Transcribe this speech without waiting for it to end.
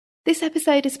This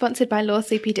episode is sponsored by Law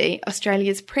CPD,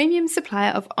 Australia's premium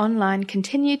supplier of online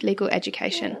continued legal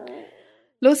education.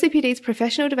 Law CPD's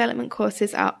professional development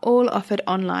courses are all offered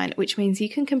online, which means you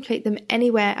can complete them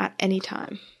anywhere at any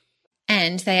time.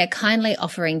 And they are kindly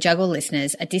offering Juggle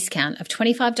listeners a discount of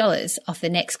 $25 off the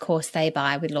next course they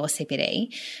buy with Law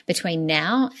CPD between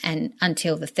now and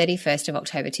until the 31st of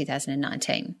October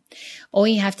 2019. All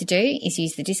you have to do is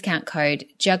use the discount code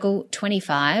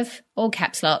JUGGLE25, all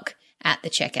caps lock, at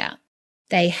the checkout.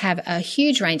 They have a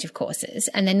huge range of courses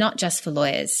and they're not just for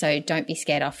lawyers, so don't be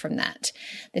scared off from that.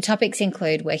 The topics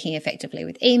include working effectively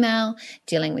with email,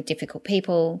 dealing with difficult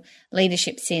people,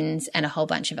 leadership sins, and a whole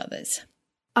bunch of others.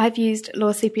 I've used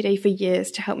Law CPD for years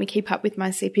to help me keep up with my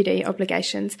CPD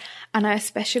obligations, and I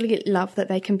especially love that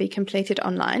they can be completed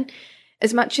online.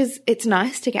 As much as it's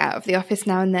nice to get out of the office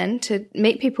now and then to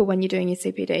meet people when you're doing your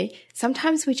CPD,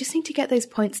 sometimes we just need to get those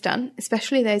points done,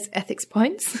 especially those ethics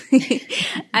points,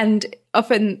 and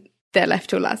often they're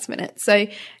left till last minute. So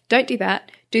don't do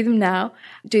that. Do them now.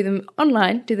 Do them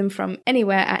online. Do them from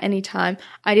anywhere at any time.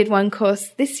 I did one course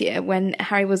this year when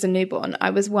Harry was a newborn. I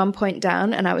was 1 point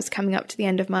down and I was coming up to the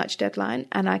end of March deadline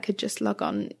and I could just log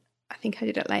on. I think I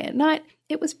did it late at night.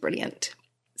 It was brilliant.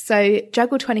 So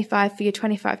juggle 25 for your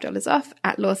 $25 off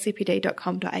at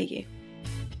lawcpd.com.au.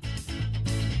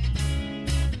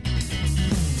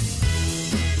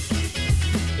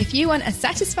 If you want a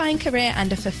satisfying career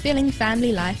and a fulfilling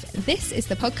family life, this is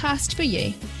the podcast for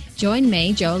you. Join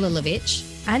me, Joel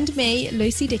Lilovich, and me,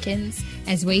 Lucy Dickens,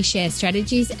 as we share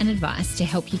strategies and advice to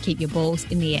help you keep your balls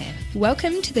in the air.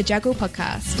 Welcome to the Juggle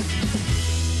Podcast.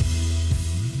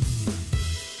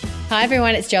 Hi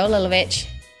everyone, it's Joel Lilovich.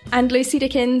 And Lucy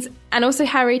Dickens, and also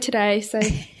Harry today, so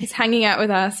he's hanging out with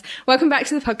us. Welcome back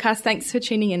to the podcast. Thanks for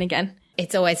tuning in again.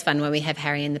 It's always fun when we have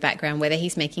Harry in the background, whether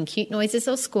he's making cute noises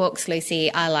or squawks,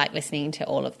 Lucy. I like listening to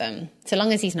all of them. So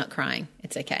long as he's not crying,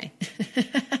 it's okay.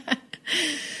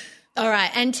 All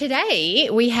right, and today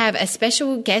we have a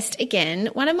special guest again.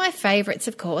 One of my favourites,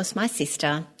 of course, my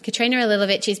sister. Katrina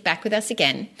Alilovich is back with us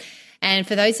again. And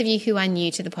for those of you who are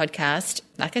new to the podcast,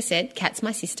 like I said, Kat's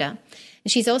my sister.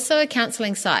 And she's also a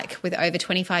counselling psych with over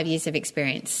 25 years of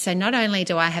experience. So not only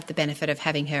do I have the benefit of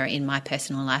having her in my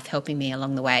personal life helping me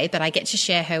along the way, but I get to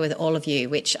share her with all of you,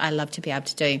 which I love to be able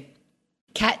to do.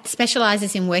 Kat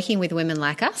specialises in working with women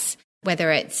like us,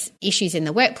 whether it's issues in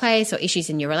the workplace or issues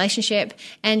in your relationship.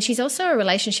 And she's also a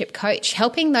relationship coach,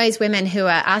 helping those women who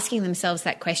are asking themselves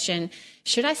that question,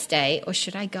 should I stay or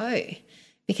should I go?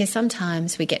 Because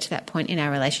sometimes we get to that point in our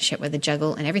relationship where the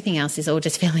juggle and everything else is all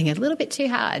just feeling a little bit too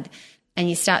hard. And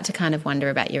you start to kind of wonder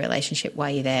about your relationship while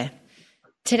you're there.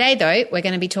 Today, though, we're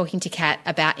going to be talking to Kat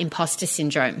about imposter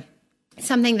syndrome,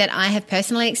 something that I have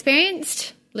personally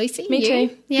experienced. Lucy, Me you?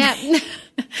 too. Yeah.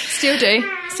 Still do.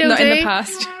 Still Not do. in the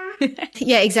past.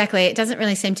 Yeah, exactly. It doesn't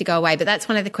really seem to go away, but that's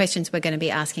one of the questions we're going to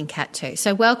be asking Kat too.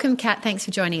 So welcome, Kat. Thanks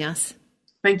for joining us.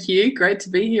 Thank you. Great to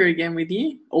be here again with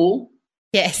you all.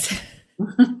 Yes.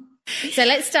 So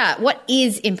let's start. What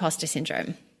is imposter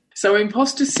syndrome? So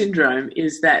imposter syndrome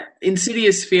is that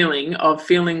insidious feeling of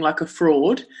feeling like a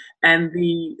fraud and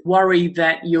the worry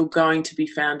that you're going to be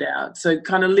found out. So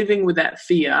kind of living with that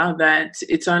fear that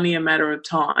it's only a matter of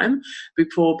time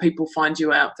before people find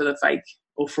you out for the fake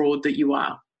or fraud that you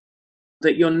are,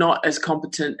 that you're not as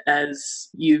competent as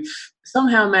you've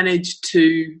somehow managed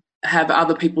to have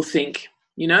other people think.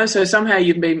 You know, so somehow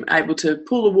you've been able to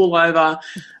pull the wool over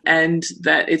and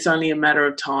that it's only a matter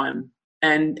of time.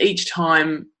 And each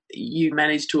time you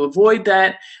manage to avoid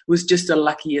that was just a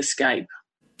lucky escape.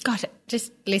 God,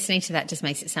 just listening to that just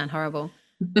makes it sound horrible.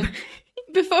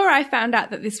 Before I found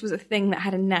out that this was a thing that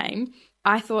had a name,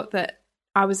 I thought that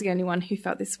I was the only one who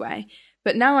felt this way.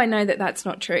 But now I know that that's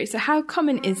not true. So how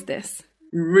common is this?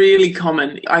 Really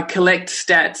common. I collect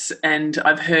stats and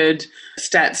I've heard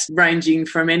stats ranging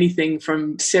from anything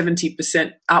from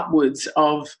 70% upwards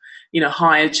of, you know,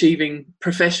 high achieving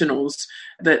professionals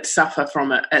that suffer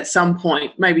from it at some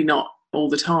point, maybe not all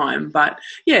the time, but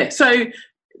yeah, so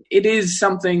it is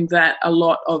something that a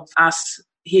lot of us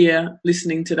here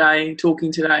listening today,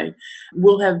 talking today,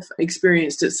 will have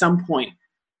experienced at some point.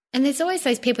 And there's always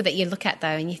those people that you look at though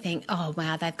and you think, oh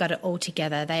wow, they've got it all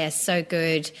together. They are so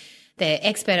good. They're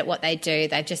expert at what they do.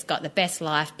 They've just got the best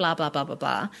life, blah, blah, blah, blah,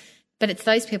 blah. But it's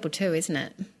those people too, isn't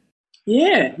it?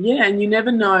 Yeah. And you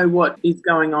never know what is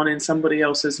going on in somebody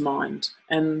else's mind.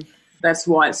 And that's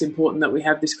why it's important that we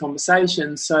have this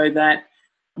conversation so that,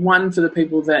 one, for the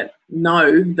people that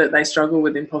know that they struggle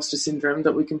with imposter syndrome,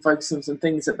 that we can focus on some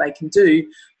things that they can do,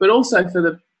 but also for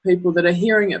the people that are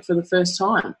hearing it for the first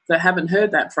time, that haven't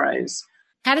heard that phrase.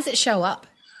 How does it show up?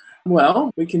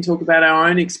 Well, we can talk about our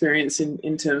own experience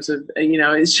in terms of,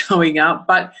 is showing up.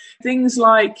 But things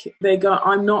like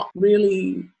I'm not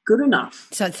really good enough.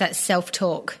 So it's that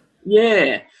self-talk.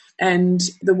 Yeah. And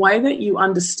the way that you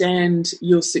understand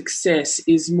your success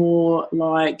is more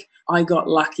like, I got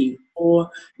lucky,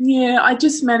 or, I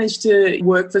just managed to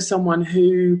work for someone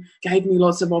who gave me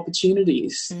lots of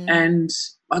opportunities and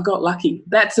I got lucky.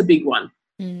 That's a big one.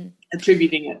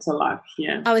 Attributing it to luck,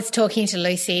 yeah. I was talking to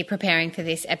Lucy preparing for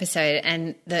this episode,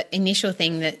 and the initial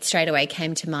thing that straight away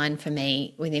came to mind for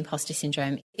me with imposter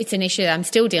syndrome, it's an issue that I'm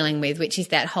still dealing with, which is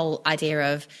that whole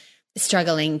idea of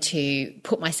struggling to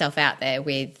put myself out there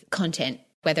with content,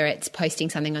 whether it's posting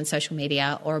something on social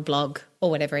media or a blog or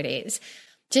whatever it is.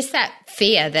 Just that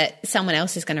fear that someone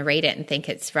else is going to read it and think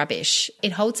it's rubbish.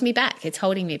 It holds me back. It's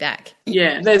holding me back.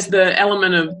 Yeah, there's the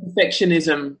element of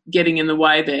perfectionism getting in the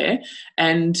way there,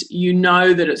 and you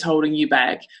know that it's holding you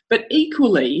back. But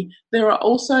equally, there are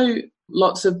also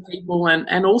lots of people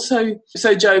and also,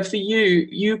 so Jo, for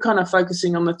you kind of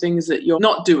focusing on the things that you're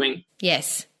not doing.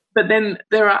 Yes. But then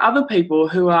there are other people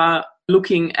who are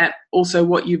looking at also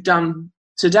what you've done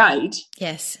to date.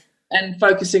 Yes. And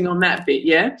focusing on that bit,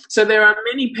 yeah? So there are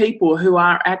many people who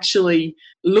are actually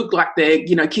look like they're,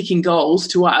 kicking goals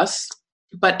to us,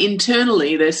 but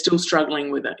internally they're still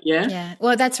struggling with it, yeah? Yeah.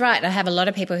 Well, that's right. I have a lot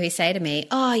of people who say to me,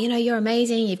 oh, you're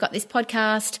amazing. You've got this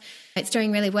podcast. It's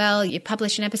doing really well. You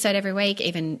publish an episode every week,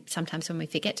 even sometimes when we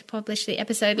forget to publish the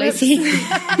episode, Lucy.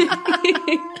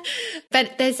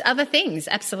 But there's other things,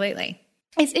 absolutely.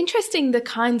 It's interesting the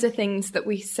kinds of things that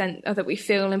we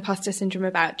feel imposter syndrome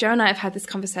about. Jo and I have had this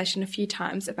conversation a few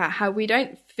times about how we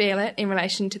don't feel it in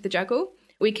relation to the juggle.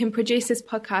 We can produce this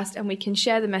podcast and we can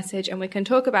share the message and we can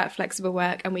talk about flexible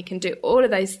work and we can do all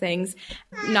of those things.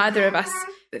 Neither of us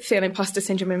feel imposter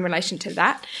syndrome in relation to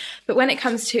that. But when it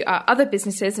comes to our other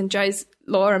businesses and Jo's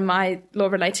law and my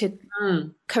law-related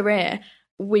career,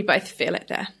 we both feel it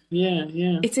there. Yeah.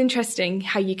 It's interesting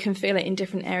how you can feel it in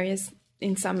different areas,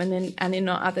 in some and in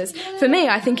not others. For me,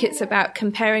 I think it's about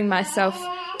comparing myself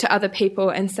to other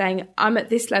people and saying, I'm at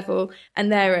this level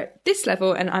and they're at this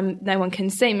level and no one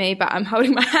can see me, but I'm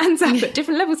holding my hands up at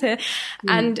different levels here.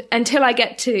 And until I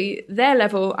get to their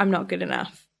level, I'm not good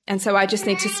enough. And so I just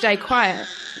need to stay quiet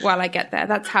while I get there.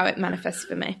 That's how it manifests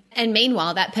for me. And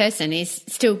meanwhile, that person is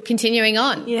still continuing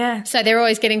on. Yeah. So they're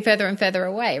always getting further and further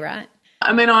away, right?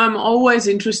 I mean, I'm always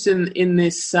interested in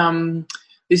this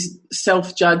this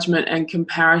self-judgment and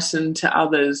comparison to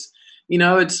others.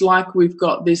 It's like we've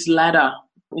got this ladder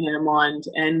in our mind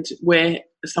and we're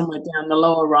somewhere down the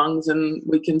lower rungs and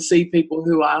we can see people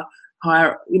who are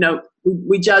higher,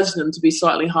 we judge them to be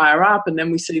slightly higher up, and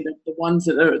then we see the ones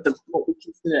that are at what we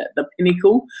consider the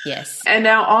pinnacle. Yes. And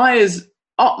our eye is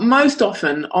most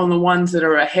often on the ones that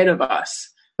are ahead of us.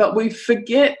 But we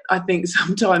forget, I think,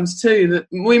 sometimes too, that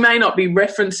we may not be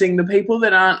referencing the people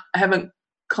that haven't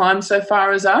climbed so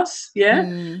far as us,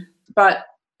 yeah? But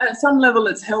at some level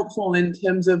it's helpful in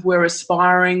terms of we're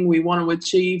aspiring, we want to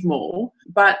achieve more,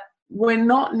 but we're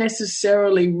not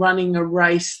necessarily running a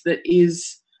race that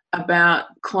is about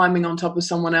climbing on top of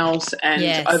someone else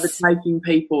and overtaking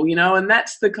people, and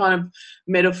that's the kind of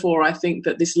metaphor I think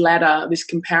that this ladder, this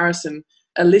comparison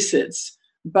elicits.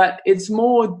 But it's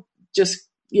more just,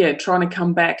 trying to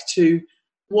come back to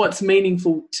what's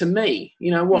meaningful to me,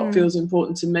 what feels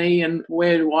important to me and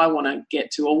where do I want to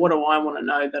get to, or what do I want to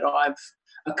know that I've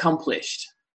accomplished.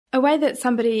 A way that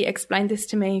somebody explained this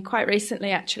to me quite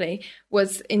recently actually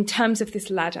was in terms of this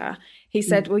ladder. He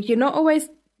said, well, you're not always,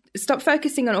 stop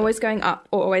focusing on always going up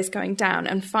or always going down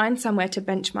and find somewhere to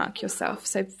benchmark yourself.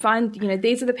 So find,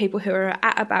 these are the people who are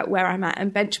at about where I'm at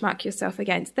and benchmark yourself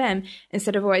against them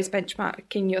instead of always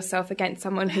benchmarking yourself against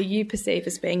someone who you perceive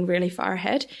as being really far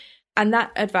ahead. And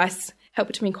that advice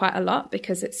helped me quite a lot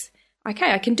because it's,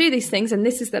 okay, I can do these things and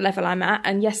this is the level I'm at.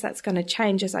 And yes, that's going to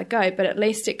change as I go, but at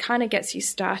least it kind of gets you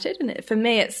started. And for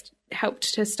me, it's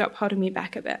helped to stop holding me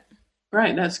back a bit.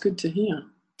 Right, that's good to hear.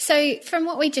 So from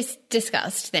what we just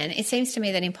discussed then, it seems to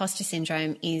me that imposter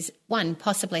syndrome is, one,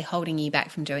 possibly holding you back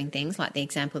from doing things like the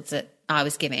examples that I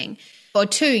was giving. Or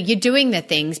two, you're doing the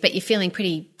things but you're feeling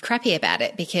pretty crappy about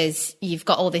it because you've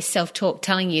got all this self-talk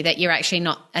telling you that you're actually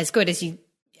not as good as you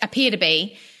appear to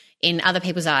be in other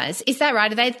people's eyes. Is that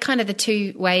right? Are they kind of the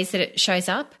two ways that it shows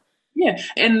up? Yeah.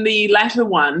 And the latter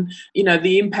one,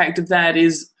 the impact of that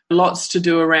is lots to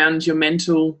do around your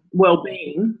mental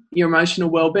well-being, your emotional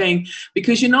well-being,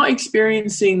 because you're not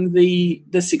experiencing the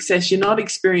success, you're not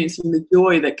experiencing the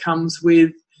joy that comes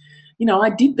with, I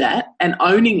did that, and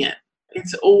owning it.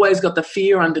 It's always got the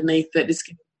fear underneath that it's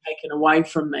going to be taken away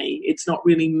from me. It's not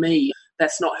really me.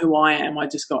 That's not who I am. I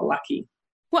just got lucky.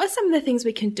 What are some of the things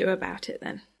we can do about it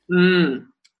then? Mm.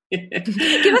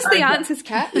 Give us the answers,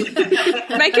 Kat.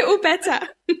 Make it all better.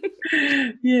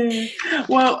 Yeah.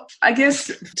 Well, I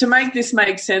guess to make this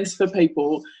make sense for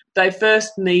people, they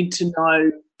first need to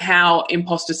know how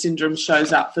imposter syndrome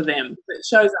shows up for them. It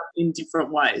shows up in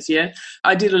different ways, yeah?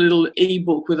 I did a little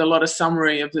ebook with a lot of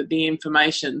summary of the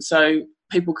information, so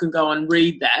people can go and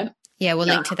read that. Yeah, we'll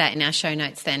link to that in our show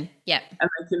notes then. Yep. And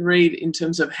they can read in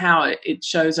terms of how it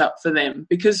shows up for them.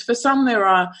 Because for some there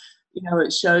are,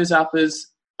 it shows up as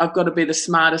I've got to be the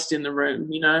smartest in the room,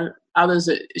 Others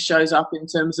it shows up in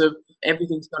terms of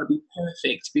everything's got to be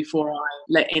perfect before I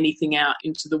let anything out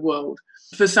into the world.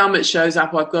 For some it shows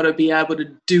up I've got to be able to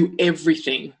do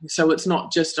everything. So it's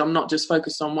not just, I'm not just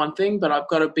focused on one thing, but I've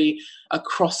got to be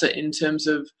across it in terms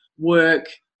of work,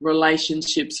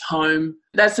 relationships, home.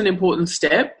 That's an important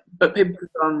step, but people can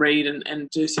go and read and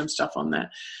do some stuff on that.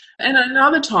 And at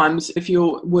other times, if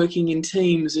you're working in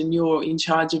teams and you're in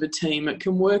charge of a team, it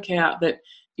can work out that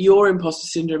your imposter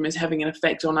syndrome is having an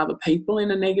effect on other people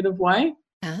in a negative way.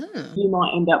 Oh. You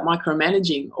might end up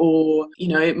micromanaging, or,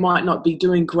 it might not be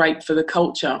doing great for the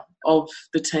culture of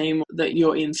the team that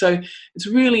you're in. So it's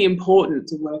really important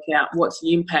to work out what's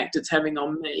the impact it's having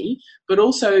on me, but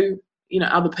also,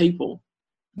 other people.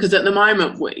 Because at the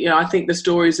moment, I think the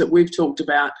stories that we've talked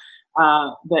about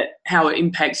that how it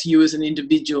impacts you as an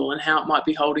individual and how it might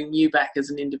be holding you back as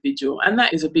an individual. And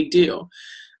that is a big deal.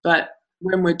 But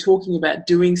when we're talking about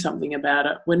doing something about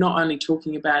it, we're not only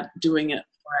talking about doing it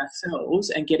for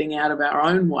ourselves and getting out of our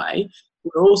own way,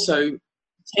 we're also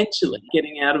potentially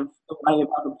getting out of the way of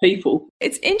other people.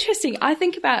 It's interesting. I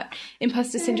think about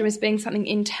imposter syndrome as being something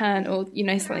internal,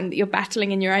 something that you're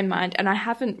battling in your own mind. And I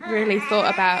haven't really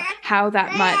thought about how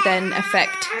that might then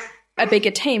affect a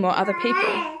bigger team or other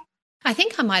people. I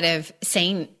think I might have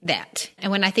seen that.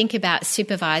 And when I think about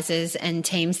supervisors and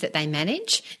teams that they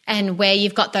manage, and where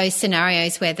you've got those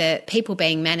scenarios where the people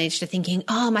being managed are thinking,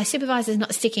 oh, my supervisor's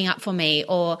not sticking up for me,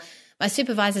 or my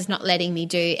supervisor's not letting me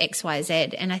do X, Y, Z.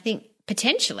 And I think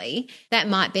potentially that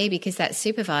might be because that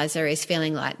supervisor is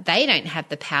feeling like they don't have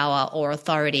the power or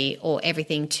authority or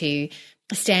everything to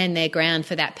stand their ground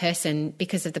for that person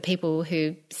because of the people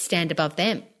who stand above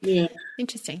them. Yeah.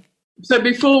 Interesting. So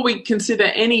before we consider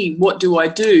any what do I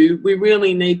do, we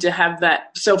really need to have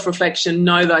that self-reflection,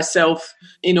 know thyself,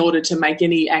 in order to make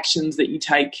any actions that you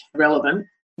take relevant.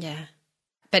 Yeah.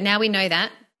 But now we know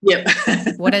that. Yep.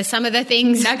 What are some of the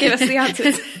things? Now give us the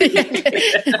answers.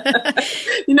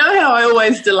 You know how I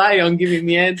always delay on giving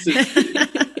the answers.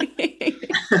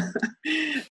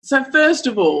 So first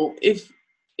of all, if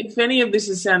any of this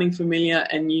is sounding familiar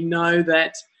and you know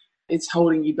that it's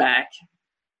holding you back,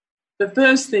 the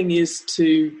first thing is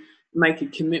to make a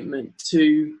commitment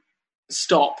to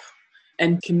stop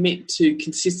and commit to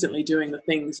consistently doing the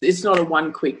things. It's not a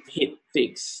one quick hit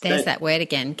fix. There's that word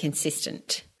again,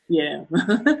 consistent. Yeah,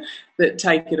 that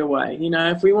take it away.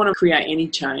 If we want to create any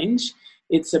change,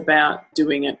 it's about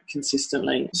doing it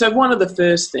consistently. So one of the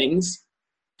first things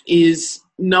is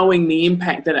knowing the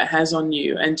impact that it has on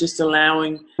you and just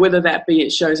allowing, whether that be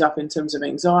it shows up in terms of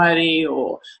anxiety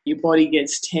or your body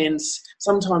gets tense,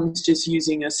 sometimes just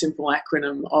using a simple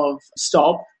acronym of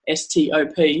STOP,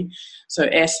 S-T-O-P. So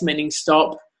S meaning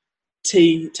stop,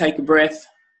 T, take a breath,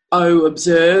 O,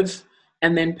 observe,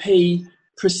 and then P,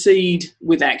 proceed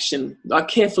with action, like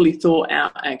carefully thought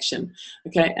out action.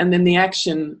 Okay, and then the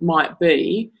action might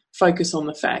be focus on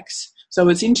the facts. So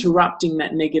it's interrupting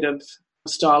that negative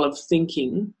style of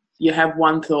thinking. You have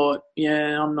one thought,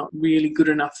 yeah, I'm not really good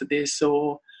enough for this,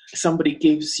 or somebody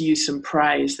gives you some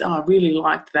praise. Oh, I really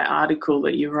liked that article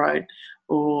that you wrote,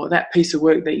 or that piece of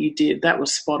work that you did, that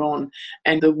was spot on.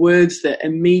 And the words that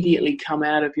immediately come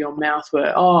out of your mouth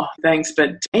were, oh, thanks,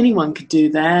 but anyone could do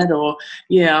that, or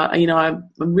yeah, I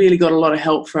really got a lot of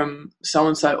help from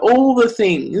so-and-so. All the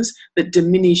things that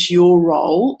diminish your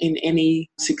role in any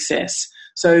success.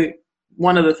 So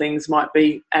one of the things might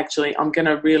be, actually, I'm going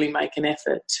to really make an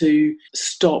effort to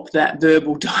stop that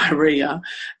verbal diarrhea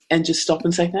and just stop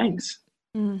and say thanks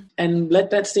and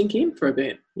let that sink in for a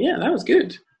bit. Yeah, that was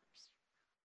good.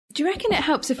 Do you reckon it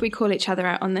helps if we call each other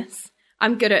out on this?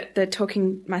 I'm good at the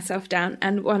talking myself down,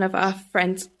 and one of our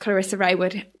friends, Clarissa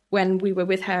Raywood, when we were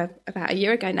with her about a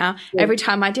year ago now, every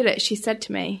time I did it, she said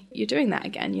to me, you're doing that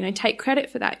again, take credit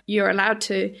for that. You're allowed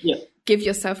to give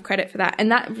yourself credit for that.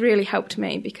 And that really helped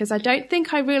me, because I don't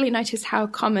think I really noticed how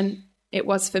common it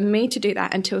was for me to do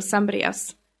that until somebody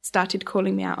else started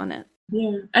calling me out on it.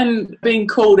 Yeah, and being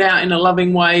called out in a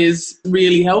loving way is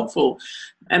really helpful.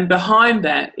 And behind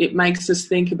that, it makes us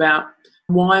think about,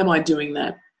 why am I doing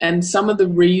that? And some of the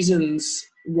reasons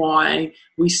why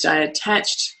we stay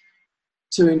attached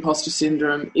to imposter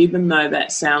syndrome, even though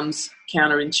that sounds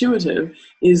counterintuitive,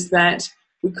 is that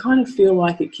we kind of feel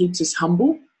like it keeps us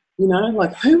humble. You know,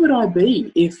 like, who would I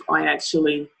be if I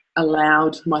actually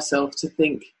allowed myself to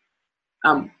think,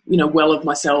 well of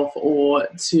myself, or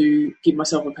to give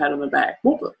myself a pat on the back?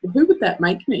 Who would that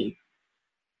make me?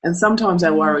 And sometimes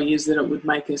our worry is that it would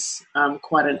make us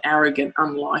quite an arrogant,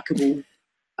 unlikable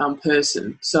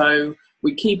person. So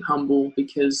we keep humble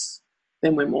because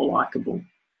then we're more likable,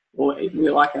 or we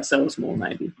like ourselves more,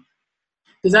 maybe.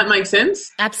 Does that make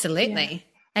sense? Absolutely. Yeah.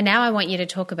 And now I want you to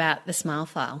talk about the smile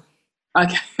file.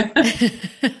 Okay.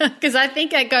 Because I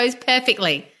think it goes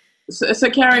perfectly. So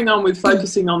carrying on with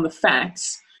focusing on the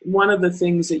facts, one of the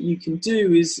things that you can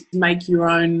do is make your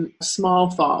own smile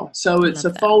file. So it's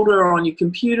a folder on your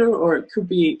computer, or it could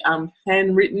be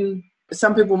handwritten.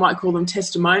 Some people might call them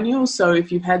testimonials. So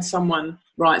if you've had someone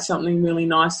write something really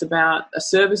nice about a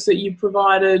service that you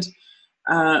provided,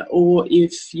 or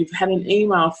if you've had an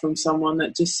email from someone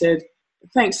that just said,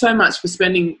 thanks so much for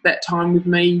spending that time with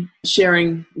me,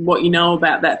 sharing what you know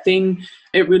about that thing.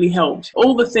 It really helped.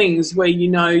 All the things where you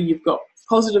know you've got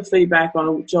positive feedback on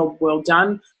a job well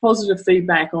done, positive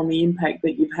feedback on the impact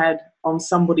that you've had on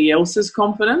somebody else's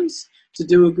confidence to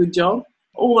do a good job.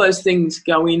 All those things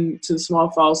go into the smile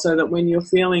file, so that when you're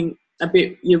feeling a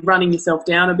bit, you're running yourself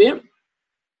down a bit,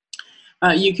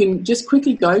 you can just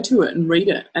quickly go to it and read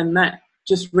it, and that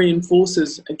just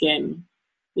reinforces again,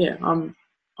 yeah, I'm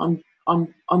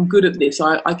good at this.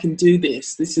 I can do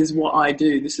this. This is what I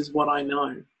do. This is what I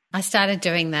know. I started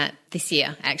doing that this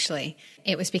year, actually.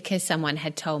 It was because someone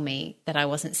had told me that I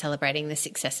wasn't celebrating the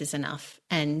successes enough.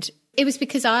 And it was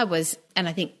because I was, and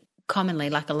I think commonly,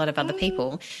 like a lot of other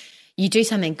people, you do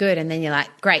something good and then you're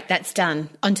like, great, that's done.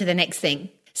 On to the next thing.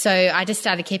 So I just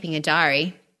started keeping a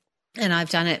diary, and I've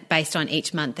done it based on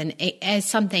each month. And as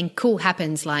something cool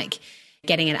happens, like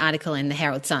getting an article in the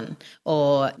Herald Sun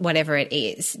or whatever it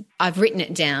is, I've written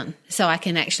it down so I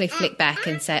can actually flick back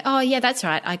and say, oh, yeah, that's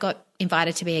right, I got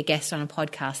invited to be a guest on a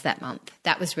podcast that month.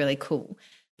 That was really cool.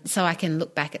 So I can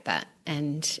look back at that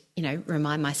and,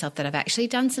 remind myself that I've actually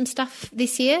done some stuff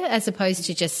this year, as opposed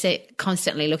to just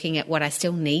constantly looking at what I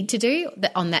still need to do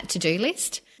on that to-do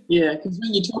list. Yeah, because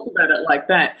when you talk about it like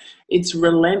that, it's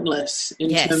relentless in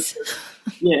terms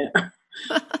of, yeah.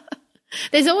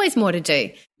 There's always more to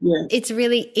do. Yeah. It's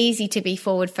really easy to be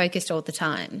forward focused all the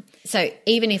time. So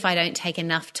even if I don't take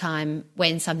enough time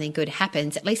when something good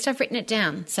happens, at least I've written it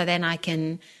down, so then I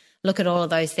can look at all of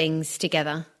those things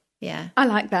together. Yeah. I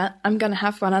like that. I'm going to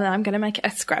have one, and I'm going to make it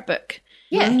a scrapbook.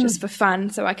 Yeah. Just for fun,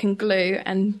 so I can glue,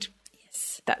 and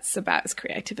that's about as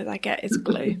creative as I get, is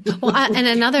glue. Well, and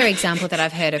another example that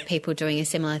I've heard of people doing a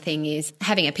similar thing is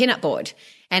having a pin-up board.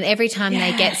 And every time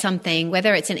they get something,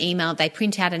 whether it's an email, they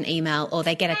print out an email, or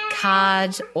they get a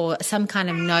card or some kind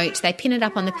of note, they pin it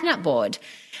up on the pin-up board.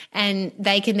 And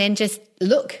they can then just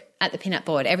look at the pin-up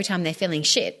board every time they're feeling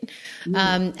shit,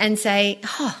 and say,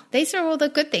 oh, these are all the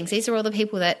good things. These are all the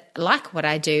people that like what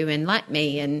I do and like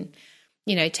me, and,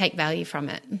 take value from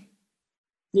it.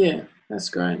 Yeah, that's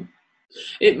great.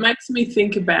 It makes me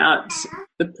think about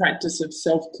the practice of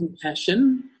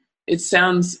self-compassion. It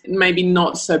sounds maybe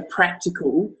not so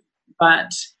practical, but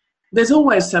there's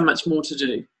always so much more to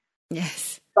do.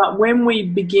 Yes. But when we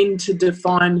begin to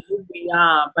define who we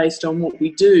are based on what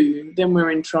we do, then we're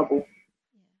in trouble.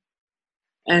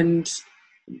 And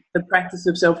the practice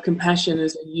of self-compassion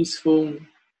is a useful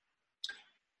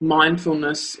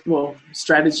mindfulness,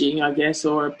 strategy, I guess,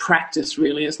 or a practice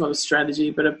really. It's not a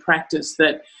strategy, but a practice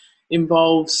that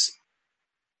involves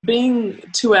being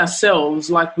to ourselves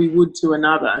like we would to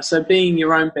another. So being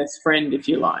your own best friend, if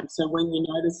you like. So when you're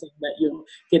noticing that you're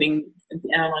getting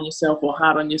down on yourself or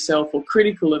hard on yourself or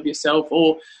critical of yourself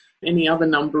or any other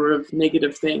number of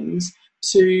negative things,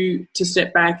 to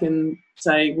step back and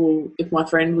say, well, if my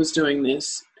friend was doing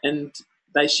this and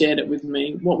they shared it with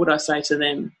me, what would I say to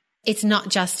them? It's not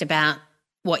just about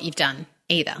what you've done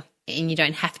either, and you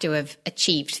don't have to have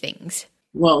achieved things.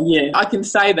 Well, yeah, I can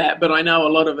say that, but I know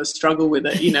a lot of us struggle with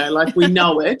it. Like we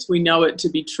know it to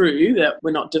be true, that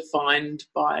we're not defined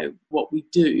by what we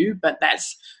do, but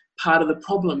that's part of the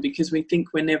problem, because we think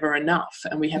we're never enough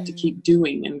and we have to keep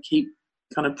doing and keep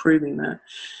kind of proving that.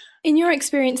 In your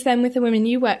experience then with the women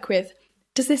you work with,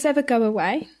 does this ever go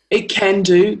away? It can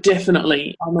do,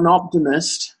 definitely. I'm an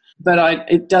optimist, but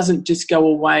it doesn't just go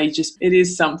away. It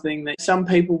is something that some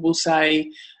people will say,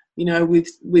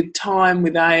 with time,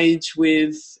 with age,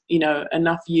 with,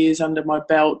 enough years under my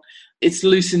belt, it's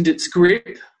loosened its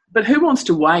grip. But who wants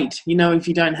to wait, if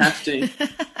you don't have to?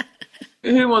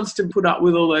 Who wants to put up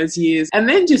with all those years? And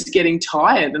then just getting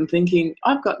tired and thinking,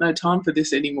 I've got no time for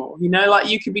this anymore. You know, like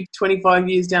you could be 25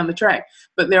 years down the track,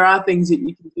 but there are things that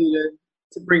you can do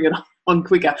to bring it on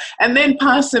quicker. And then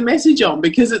pass the message on,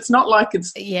 because it's not like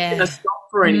it's going to stop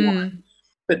for anyone,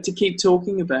 but to keep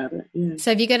talking about it. Yeah.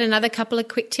 So have you got another couple of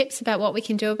quick tips about what we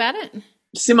can do about it?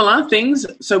 Similar things.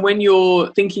 So when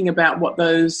you're thinking about what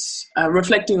those,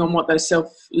 reflecting on what those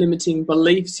self-limiting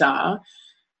beliefs are,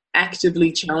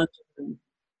 actively challenging them.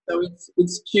 So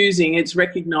it's choosing, it's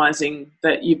recognising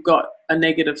that you've got a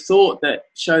negative thought that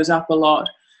shows up a lot,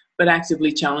 but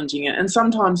actively challenging it. And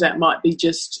sometimes that might be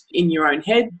just in your own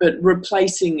head, but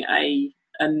replacing a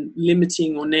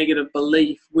limiting or negative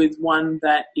belief with one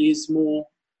that is more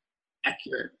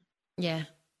accurate. Yeah.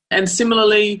 And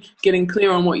similarly, getting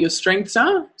clear on what your strengths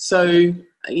are. So,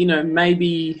 you know,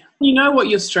 maybe you know what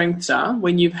your strengths are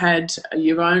when you've had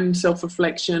your own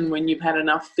self-reflection, when you've had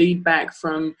enough feedback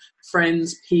from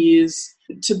friends, peers,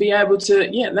 to be able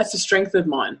to, that's a strength of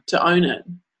mine, to own it.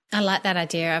 I like that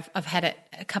idea. I've had it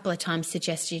a couple of times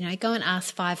suggest, go and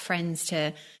ask 5 friends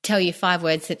to tell you 5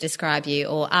 words that describe you,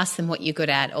 or ask them what you're good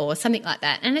at, or something like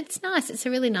that. And it's nice. It's a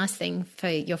really nice thing for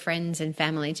your friends and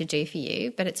family to do for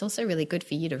you, but it's also really good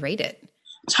for you to read it.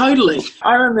 Totally.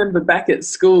 I remember back at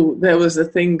school, there was a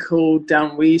thing called,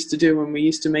 we used to do when we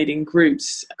used to meet in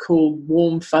groups, called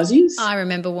warm fuzzies. I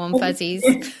remember warm fuzzies.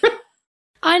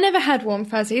 I never had warm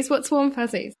fuzzies. What's warm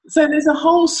fuzzies? So there's a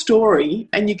whole story,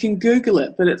 and you can Google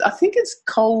it, but I think it's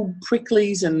cold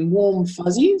pricklies and warm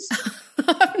fuzzies.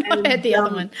 I've not heard the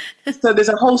other one. So there's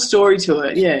a whole story to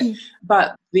it, yeah.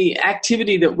 But the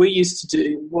activity that we used to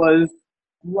do was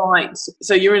write.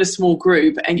 So you're in a small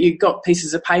group and you've got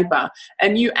pieces of paper,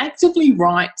 and you actively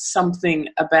write something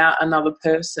about another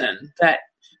person that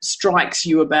strikes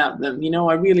you about them.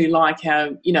 I really like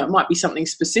how, it might be something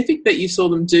specific that you saw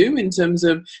them do in terms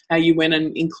of how you went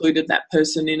and included that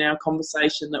person in our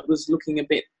conversation that was looking a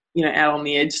bit, out on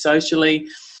the edge socially,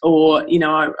 or,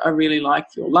 I really like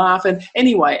your laugh. And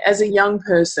anyway, as a young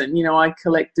person, I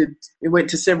went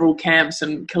to several camps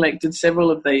and collected several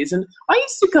of these, and I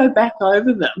used to go back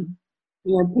over them,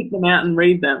 pick them out and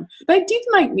read them. They did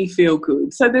make me feel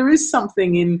good. So there is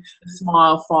something in the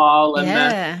smile file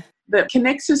and that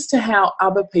connects us to how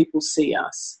other people see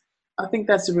us. I think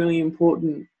that's really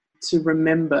important to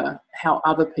remember, how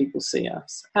other people see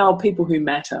us, how people who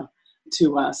matter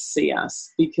to us see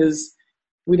us, because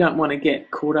we don't want to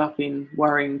get caught up in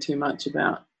worrying too much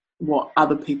about what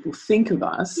other people think of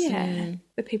us. Yeah,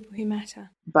 the people who matter.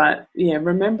 But,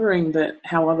 remembering that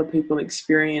how other people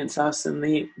experience us and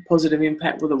the positive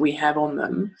impact that we have on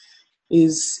them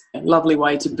is a lovely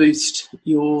way to boost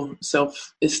your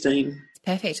self-esteem.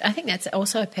 Perfect. I think that's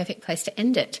also a perfect place to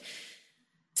end it.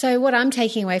 So what I'm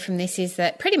taking away from this is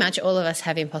that pretty much all of us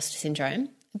have imposter syndrome,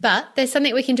 but there's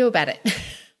something we can do about it.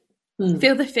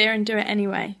 Feel the fear and do it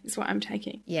anyway is what I'm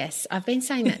taking. Yes, I've been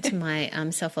saying that to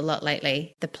myself a lot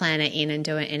lately, the plan it in and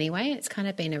do it anyway. It's kind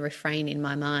of been a refrain in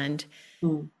my mind.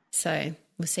 So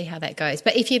we'll see how that goes.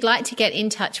 But if you'd like to get in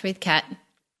touch with Kat,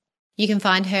 you can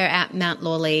find her at Mount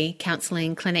Lawley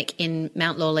Counselling Clinic in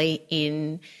Mount Lawley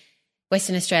in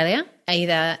Western Australia,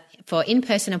 either for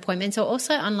in-person appointments or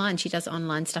also online. She does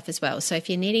online stuff as well. So if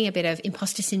you're needing a bit of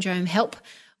imposter syndrome help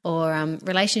or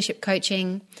relationship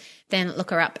coaching, then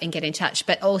look her up and get in touch.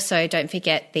 But also don't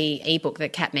forget the ebook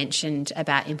that Kat mentioned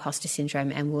about imposter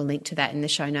syndrome, and we'll link to that in the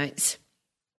show notes.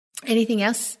 Anything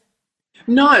else?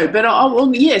 No, but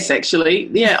yes, actually.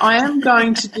 Yeah, I am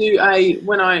going to do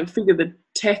when I figure the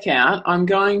tech out, I'm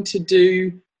going to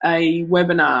do a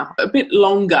webinar a bit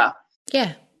longer.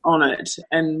 Yeah. On it,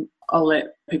 and I'll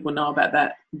let people know about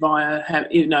that via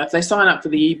if they sign up for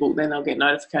the ebook, then they'll get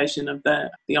notification of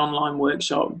the online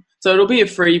workshop. So it'll be a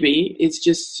freebie. It's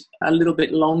just a little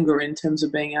bit longer in terms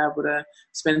of being able to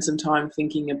spend some time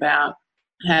thinking about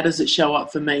how does it show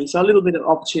up for me. So a little bit of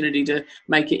opportunity to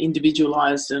make it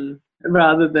individualized and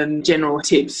rather than general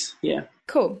tips. Yeah.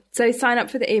 Cool. So sign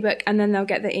up for the ebook, and then they'll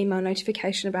get the email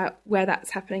notification about where that's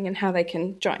happening and how they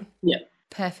can join. Yeah.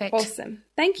 Perfect. Awesome.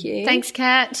 Thank you. Thanks,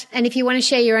 Kat. And if you want to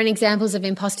share your own examples of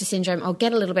imposter syndrome or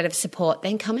get a little bit of support,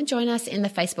 then come and join us in the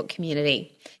Facebook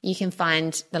community. You can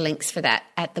find the links for that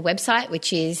at the website,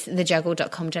 which is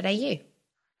thejuggle.com.au.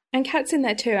 And Kat's in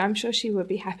there too. I'm sure she would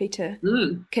be happy to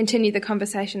continue the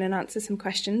conversation and answer some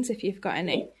questions if you've got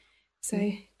any.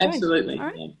 So absolutely. All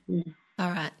right.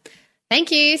 All right.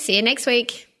 Thank you. See you next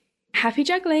week. Happy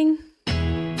juggling.